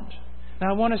you want. Now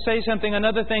I want to say something,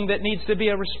 another thing that needs to be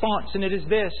a response, and it is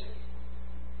this.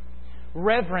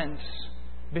 Reverence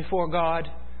before God,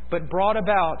 but brought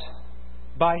about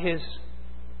by His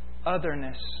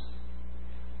otherness.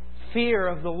 fear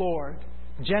of the Lord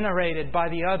generated by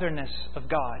the otherness of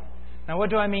God. Now, what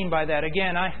do I mean by that?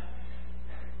 Again, I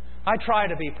try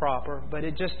to be proper, but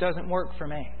it just doesn't work for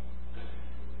me.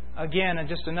 Again,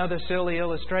 just another silly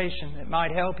illustration that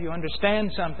might help you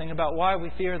understand something about why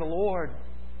we fear the Lord.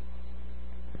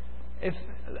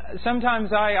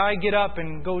 Sometimes I get up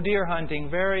and go deer hunting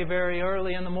very, very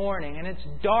early in the morning, and it's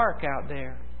dark out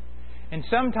there. And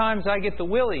sometimes I get the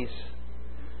willies.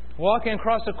 Walking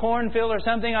across a cornfield or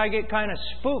something, I get kind of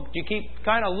spooked. You keep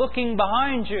kind of looking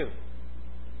behind you.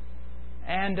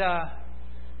 And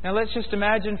now let's just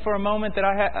imagine for a moment that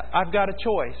I've got a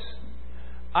choice.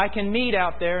 I can meet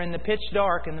out there in the pitch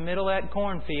dark in the middle of that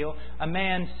cornfield a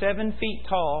man 7 feet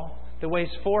tall that weighs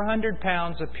 400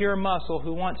 pounds of pure muscle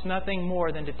who wants nothing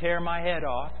more than to tear my head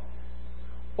off.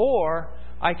 Or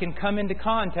I can come into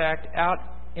contact out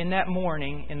in that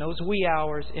morning, in those wee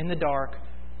hours, in the dark,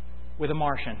 with a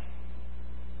Martian.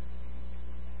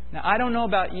 Now, I don't know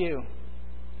about you.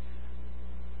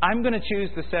 I'm going to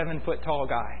choose the 7 foot tall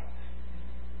guy.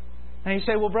 And you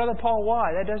say, well, Brother Paul,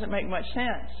 why? That doesn't make much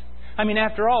sense. I mean,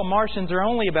 after all, Martians are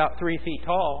only about 3 feet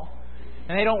tall.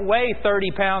 And they don't weigh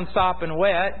 30 pounds sopping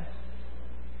wet.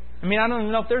 I mean, I don't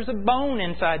even know if there's a bone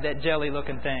inside that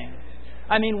jelly-looking thing.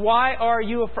 I mean, why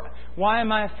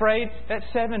am I afraid? That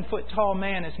 7 foot tall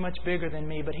man is much bigger than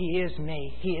me, but he is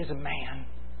me. He is a man.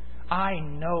 I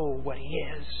know what he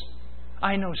is.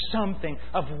 I know something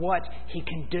of what he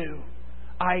can do.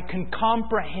 I can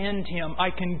comprehend him.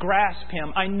 I can grasp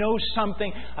him. I know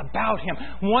something about him.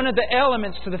 One of the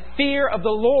elements to the fear of the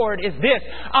Lord is this: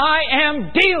 I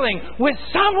am dealing with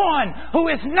someone who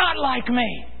is not like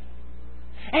me.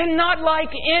 And not like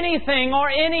anything or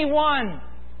anyone.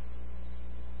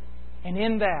 And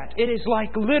in that, it is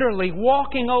like literally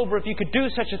walking over, if you could do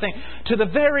such a thing, to the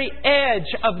very edge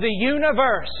of the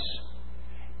universe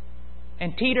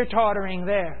and teeter-tottering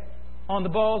there on the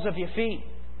balls of your feet.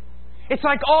 It's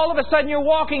like all of a sudden you're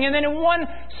walking, and then in one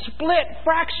split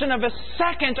fraction of a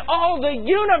second, all the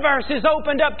universe is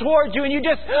opened up towards you, and you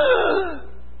just...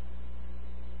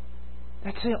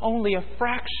 That's only a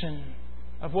fraction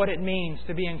of what it means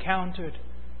to be encountered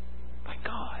by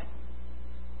God.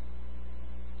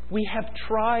 We have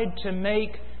tried to make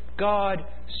God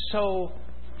so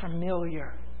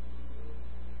familiar.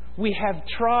 We have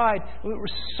tried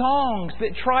songs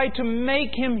that try to make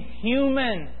Him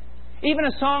human. Even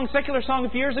a song, secular song a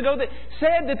few years ago, that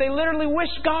said that they literally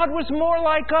wished God was more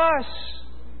like us.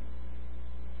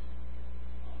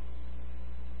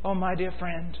 Oh, my dear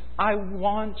friend, I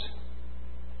want,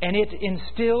 and it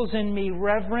instills in me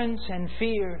reverence and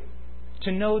fear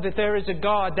to know that there is a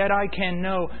God that I can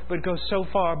know, but goes so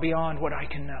far beyond what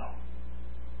I can know.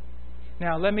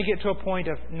 Now, let me get to a point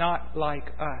of not like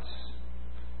us.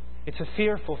 It's a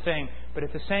fearful thing, but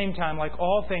at the same time, like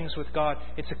all things with God,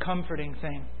 it's a comforting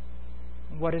thing.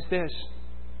 What is this?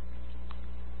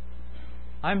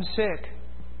 I'm sick.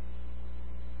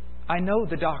 I know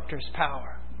the doctor's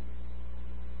power.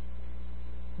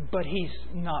 But He's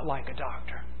not like a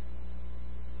doctor.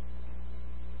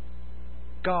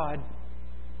 God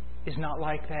is not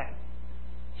like that.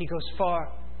 He goes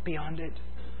far beyond it.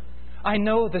 I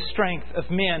know the strength of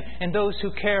men and those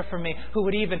who care for me, who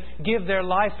would even give their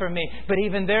life for me. But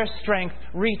even their strength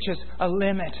reaches a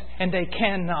limit and they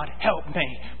cannot help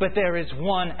me. But there is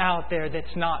one out there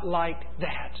that's not like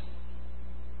that.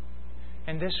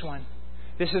 And this one,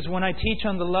 this is when I teach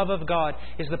on the love of God,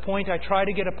 is the point I try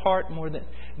to get apart more than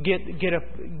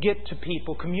get to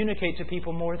people, communicate to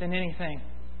people more than anything.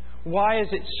 Why is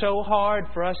it so hard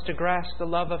for us to grasp the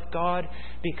love of God?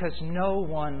 Because no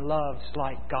one loves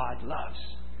like God loves.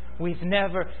 We've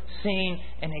never seen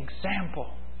an example,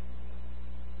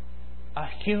 a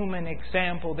human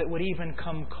example that would even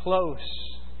come close.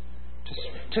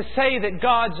 To say that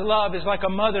God's love is like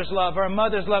a mother's love or a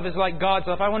mother's love is like God's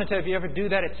love, I want to tell you, if you ever do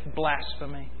that, it's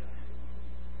blasphemy.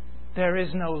 There is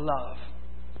no love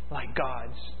like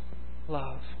God's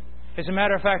love. As a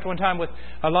matter of fact, one time with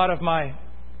a lot of my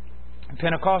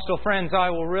Pentecostal friends,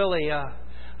 I'll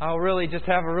really just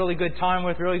have a really good time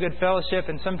with, really good fellowship,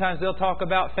 and sometimes they'll talk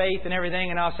about faith and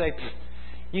everything, and I'll say,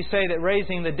 you say that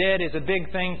raising the dead is a big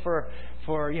thing for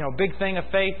big thing of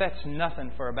faith. That's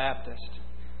nothing for a Baptist.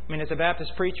 I mean, as a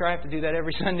Baptist preacher, I have to do that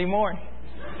every Sunday morning.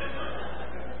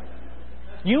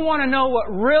 You want to know what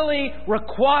really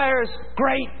requires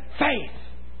great faith?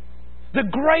 The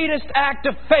greatest act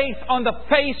of faith on the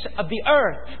face of the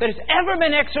earth that has ever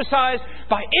been exercised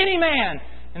by any man.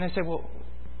 And they say, well,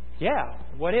 yeah,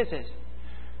 what is it?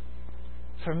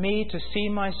 For me to see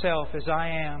myself as I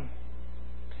am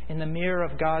in the mirror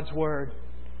of God's Word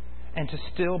and to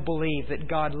still believe that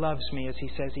God loves me as He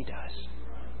says He does.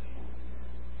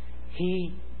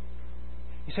 You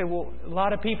say, well, a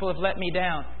lot of people have let me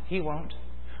down. He won't.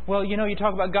 Well, you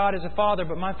talk about God as a father,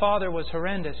 but my father was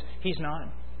horrendous. He's not.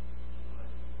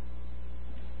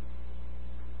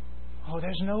 Oh,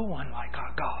 there's no one like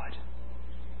our God.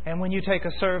 And when you take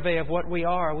a survey of what we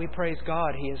are, we praise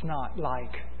God. He is not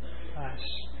like us.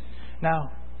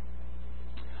 Now,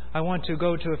 I want to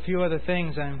go to a few other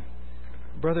things.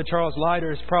 Brother Charles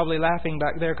Leiter is probably laughing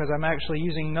back there because I'm actually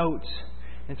using notes.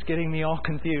 It's getting me all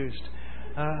confused.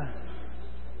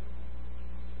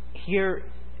 Here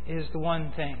is the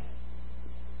one thing.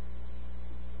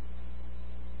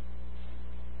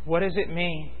 What does it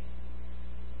mean?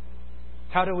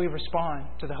 How do we respond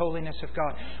to the holiness of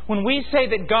God? When we say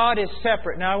that God is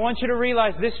separate, now I want you to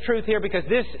realize this truth here because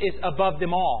this is above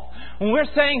them all. When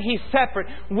we're saying He's separate,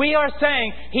 we are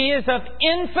saying He is of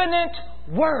infinite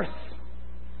worth.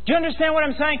 Do you understand what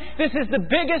I'm saying? This is the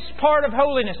biggest part of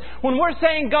holiness. When we're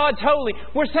saying God's holy,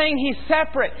 we're saying He's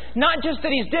separate. Not just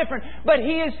that He's different, but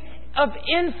He is of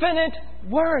infinite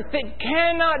worth that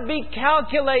cannot be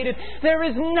calculated. There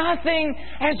is nothing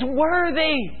as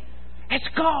worthy as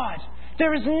God.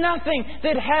 There is nothing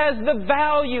that has the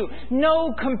value,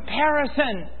 no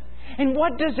comparison. And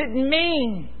what does it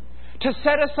mean to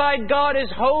set aside God as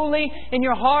holy in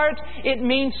your heart? It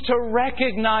means to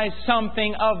recognize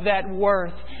something of that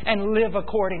worth and live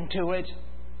according to it.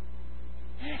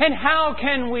 And how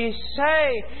can we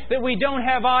say that we don't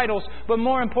have idols? But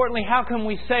more importantly, how can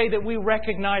we say that we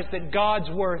recognize that God's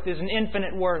worth is an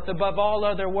infinite worth above all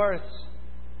other worths?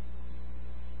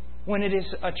 When it is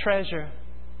a treasure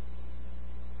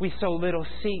we so little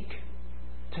seek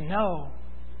to know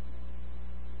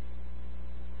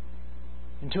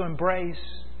and to embrace.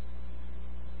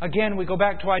 Again, we go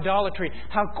back to idolatry.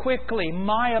 How quickly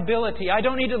my ability, I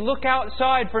don't need to look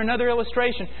outside for another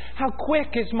illustration. How quick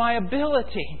is my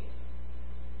ability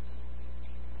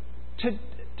to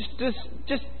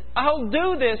just I'll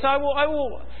do this. I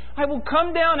will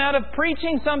come down out of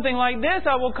preaching something like this.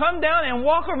 I will come down and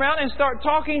walk around and start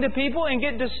talking to people and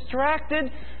get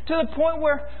distracted to the point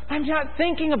where I'm not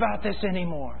thinking about this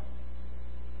anymore.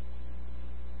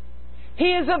 He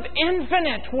is of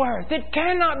infinite worth. It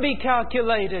cannot be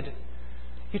calculated.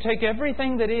 You take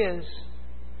everything that is.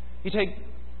 You take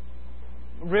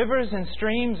rivers and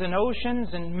streams and oceans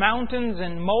and mountains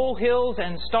and molehills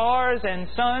and stars and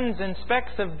suns and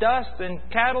specks of dust and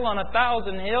cattle on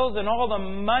 1,000 hills and all the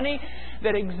money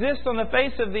that exists on the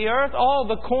face of the earth, all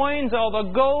the coins, all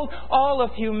the gold, all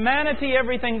of humanity,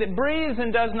 everything that breathes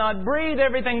and does not breathe,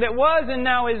 everything that was and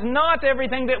now is not,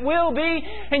 everything that will be,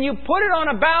 and you put it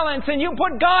on a balance and you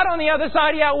put God on the other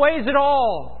side, He outweighs it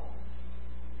all.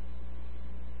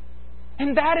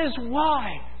 And that is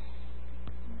why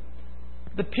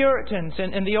the Puritans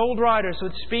and the old writers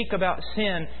would speak about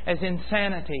sin as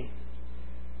insanity.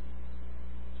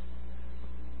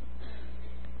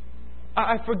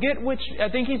 I forget which, I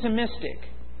think he's a mystic.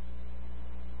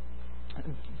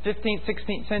 15th,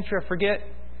 16th century, I forget.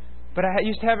 But I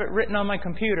used to have it written on my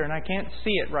computer and I can't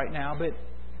see it right now. But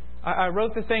I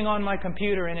wrote the thing on my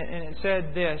computer and it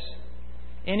said this: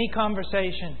 any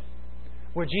conversation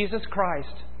where Jesus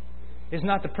Christ is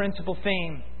not the principal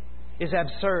theme is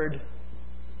absurd.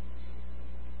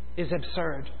 Is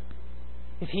absurd.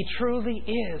 If He truly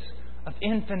is of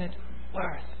infinite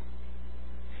worth.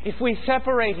 If we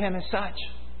separate Him as such,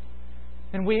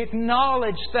 and we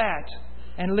acknowledge that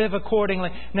and live accordingly.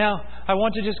 Now, I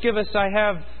want to just give us, I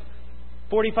have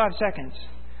 45 seconds.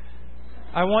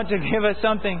 I want to give us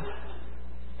something.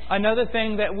 Another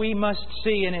thing that we must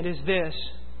see, and it is this.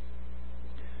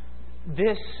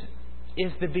 This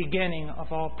is the beginning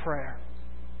of all prayer.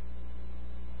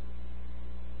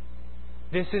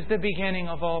 This is the beginning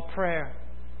of all prayer.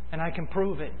 And I can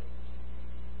prove it.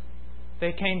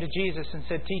 They came to Jesus and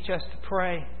said, teach us to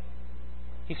pray.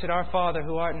 He said, Our Father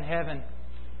who art in heaven,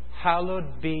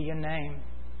 hallowed be your name.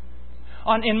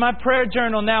 In my prayer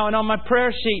journal now and on my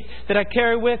prayer sheet that I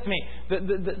carry with me,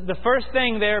 the first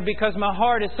thing there, because my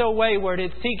heart is so wayward,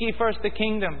 it's seek ye first the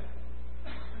kingdom.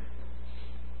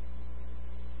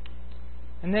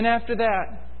 And then after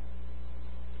that,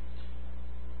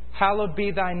 hallowed be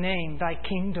thy name, thy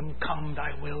kingdom come,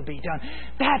 thy will be done.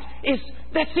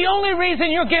 That's the only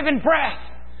reason you're given breath,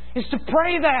 is to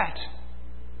pray that.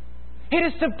 It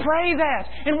is to pray that.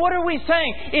 And what are we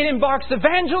saying? It embarks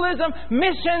evangelism,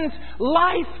 missions,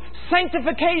 life,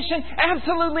 sanctification,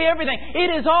 absolutely everything.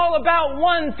 It is all about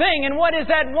one thing. And what is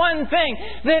that one thing?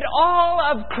 That all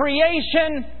of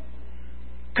creation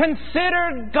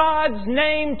considered God's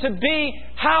name to be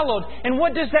hallowed. And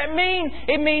what does that mean?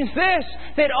 It means this,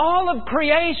 that all of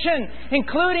creation,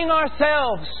 including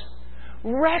ourselves,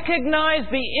 recognize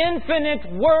the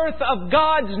infinite worth of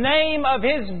God's name, of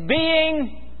His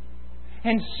being,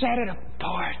 and set it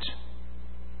apart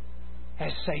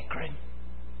as sacred.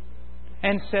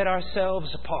 And set ourselves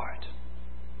apart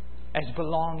as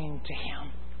belonging to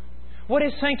Him. What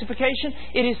is sanctification?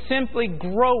 It is simply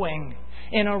growing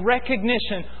in a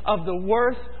recognition of the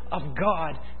worth of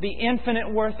God, the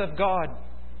infinite worth of God,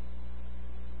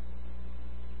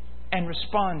 and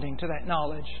responding to that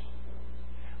knowledge.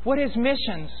 What is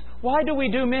missions? Why do we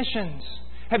do missions?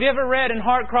 Have you ever read in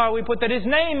Heart Cry we put that His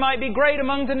name might be great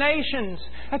among the nations?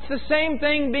 That's the same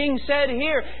thing being said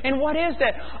here. And what is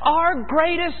that? Our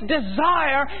greatest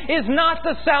desire is not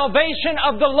the salvation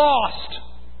of the lost.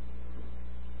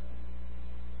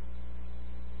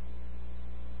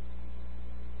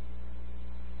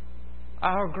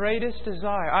 Our greatest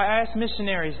desire. I ask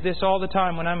missionaries this all the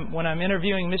time when I'm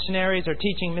interviewing missionaries or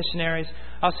teaching missionaries.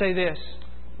 I'll say this: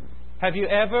 have you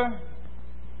ever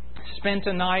spent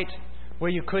a night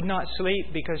where you could not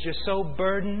sleep because you're so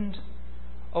burdened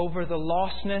over the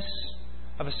lostness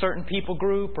of a certain people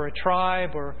group or a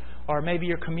tribe or maybe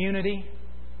your community?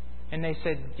 And they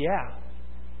said, yeah.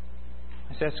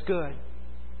 I said, that's good.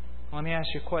 Let me ask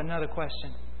you another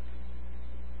question.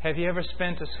 Have you ever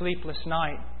spent a sleepless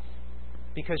night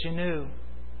because you knew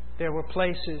there were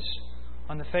places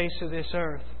on the face of this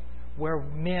earth where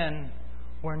men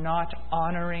were not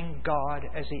honoring God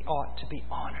as He ought to be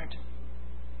honored?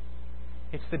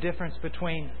 It's the difference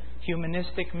between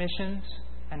humanistic missions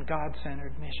and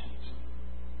God-centered missions.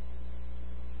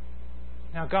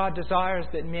 Now, God desires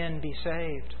that men be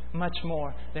saved much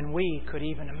more than we could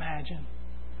even imagine.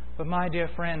 But my dear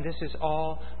friend, this is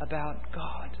all about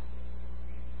God.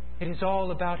 It is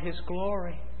all about His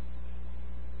glory.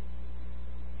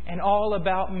 And all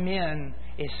about men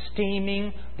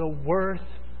esteeming the worth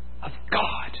of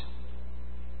God.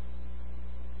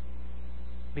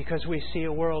 Because we see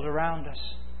a world around us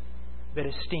that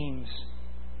esteems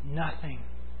nothing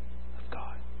of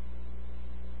God.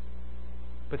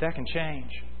 But that can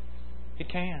change. It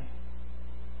can.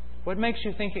 What makes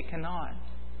you think it cannot?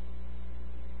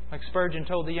 Like Spurgeon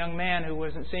told the young man who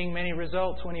wasn't seeing many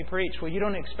results when he preached, well, you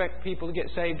don't expect people to get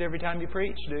saved every time you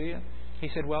preach, do you? He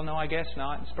said, well, no, I guess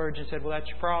not. And Spurgeon said, well, that's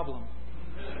your problem.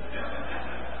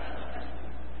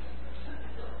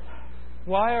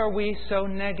 Why are we so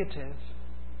negative?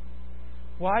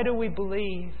 Why do we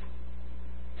believe?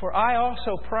 For I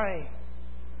also pray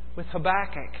with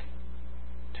Habakkuk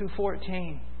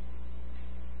 2:14.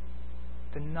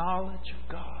 The knowledge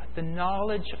of God, the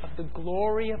knowledge of the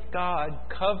glory of God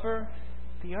cover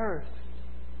the earth.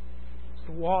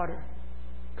 The water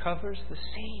covers the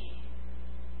sea.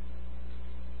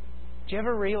 Do you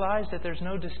ever realize that there's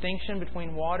no distinction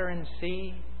between water and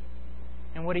sea?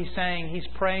 And what he's saying, he's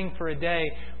praying for a day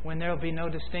when there will be no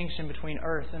distinction between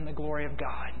earth and the glory of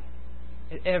God.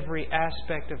 Every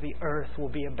aspect of the earth will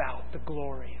be about the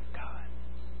glory of God.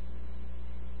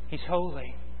 He's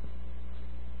holy.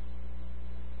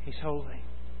 He's holy.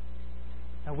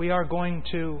 Now we are going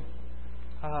to...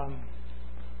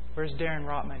 where's Darren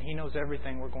Rotman? He knows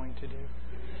everything we're going to do.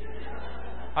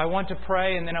 I want to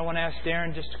pray, and then I want to ask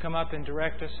Darren just to come up and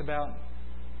direct us about...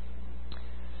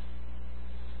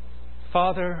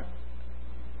 Father,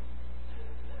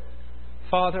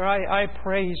 I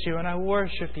praise You and I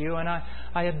worship You and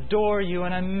I adore You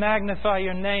and I magnify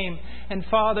Your name. And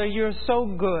Father, You're so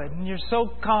good and You're so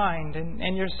kind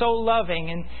and You're so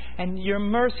loving and Your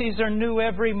mercies are new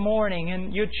every morning,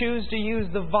 and You choose to use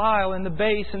the vile and the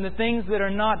base and the things that are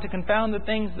not to confound the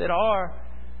things that are.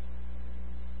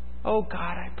 Oh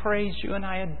God, I praise You and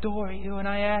I adore You, and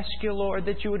I ask You, Lord,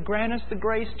 that You would grant us the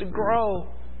grace to grow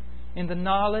in the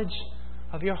knowledge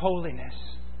of Your holiness.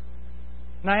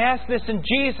 And I ask this in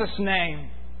Jesus' name.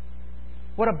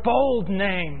 What a bold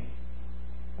name.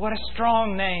 What a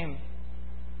strong name.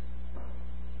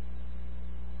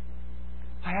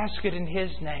 I ask it in His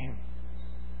name.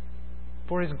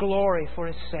 For His glory, for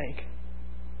His sake.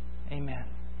 Amen.